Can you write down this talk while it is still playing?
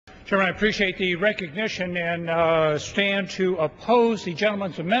Chairman, I appreciate the recognition and stand to oppose the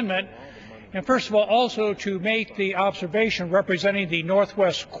gentleman's amendment. And first of all, also to make the observation representing the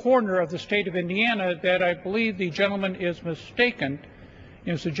northwest corner of the state of Indiana that I believe the gentleman is mistaken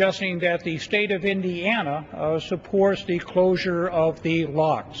in suggesting that the state of Indiana supports the closure of the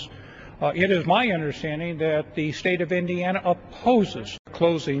locks. It is my understanding that the state of Indiana opposes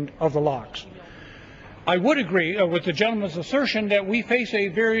closing of the locks. I would agree with the gentleman's assertion that we face a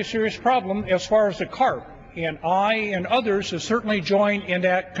very serious problem as far as the carp, and I and others have certainly joined in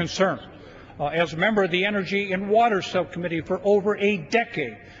that concern. As a member of the Energy and Water Subcommittee for over a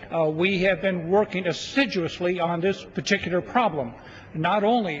decade, we have been working assiduously on this particular problem, not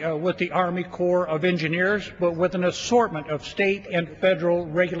only with the Army Corps of Engineers, but with an assortment of state and federal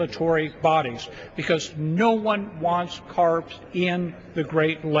regulatory bodies, because no one wants carp in the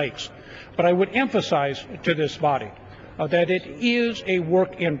Great Lakes. But I would emphasize to this body that it is a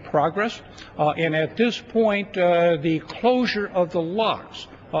work in progress, and at this point, the closure of the locks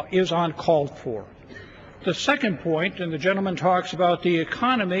is uncalled for. The second point, and the gentleman talks about the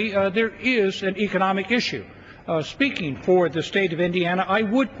economy, there is an economic issue. Speaking for the state of Indiana, I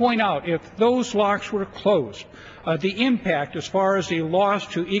would point out if those locks were closed, the impact as far as the loss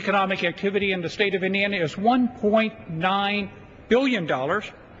to economic activity in the state of Indiana is $1.9 billion,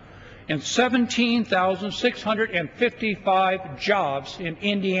 and 17,655 jobs in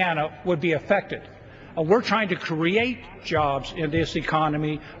Indiana would be affected. We're trying to create jobs in this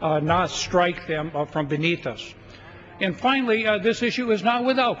economy, not strike them from beneath us. And finally, this issue is not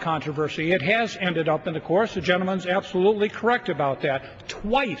without controversy. It has ended up in the courts. The gentleman's absolutely correct about that.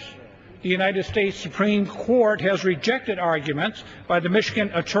 Twice, the United States Supreme Court has rejected arguments by the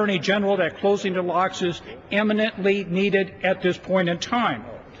Michigan Attorney General that closing the locks is eminently needed at this point in time.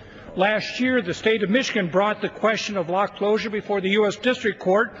 Last year, the state of Michigan brought the question of lock closure before the U.S. District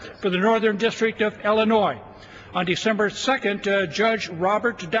Court for the Northern District of Illinois. On December 2nd, Judge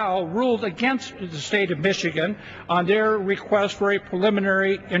Robert Dow ruled against the state of Michigan on their request for a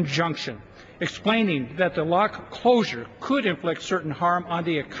preliminary injunction, explaining that the lock closure could inflict certain harm on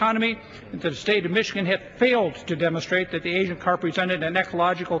the economy, and that the state of Michigan had failed to demonstrate that the Asian carp presented an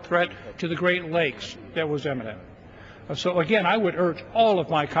ecological threat to the Great Lakes that was imminent. So again, I would urge all of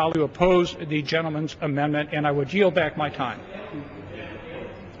my colleagues to oppose the gentleman's amendment, and I would yield back my time.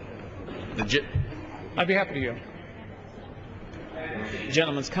 I'd be happy to yield.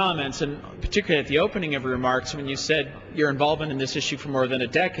 Gentleman's comments, and particularly at the opening of your remarks when you said your involvement in this issue for more than a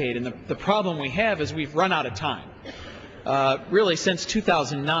decade, and the problem we have is we've run out of time. Really since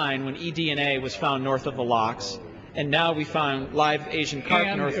 2009 when eDNA was found north of the locks, and now we found live Asian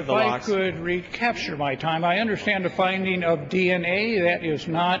carp north of the locks. If I could recapture my time, I understand the finding of DNA that is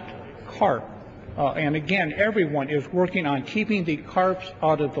not carp. And again, everyone is working on keeping the carps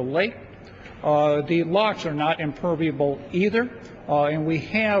out of the lake. The locks are not impermeable either. And we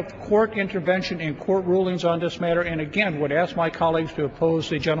have court intervention and court rulings on this matter. And again, would ask my colleagues to oppose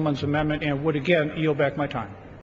the gentleman's amendment and would again yield back my time.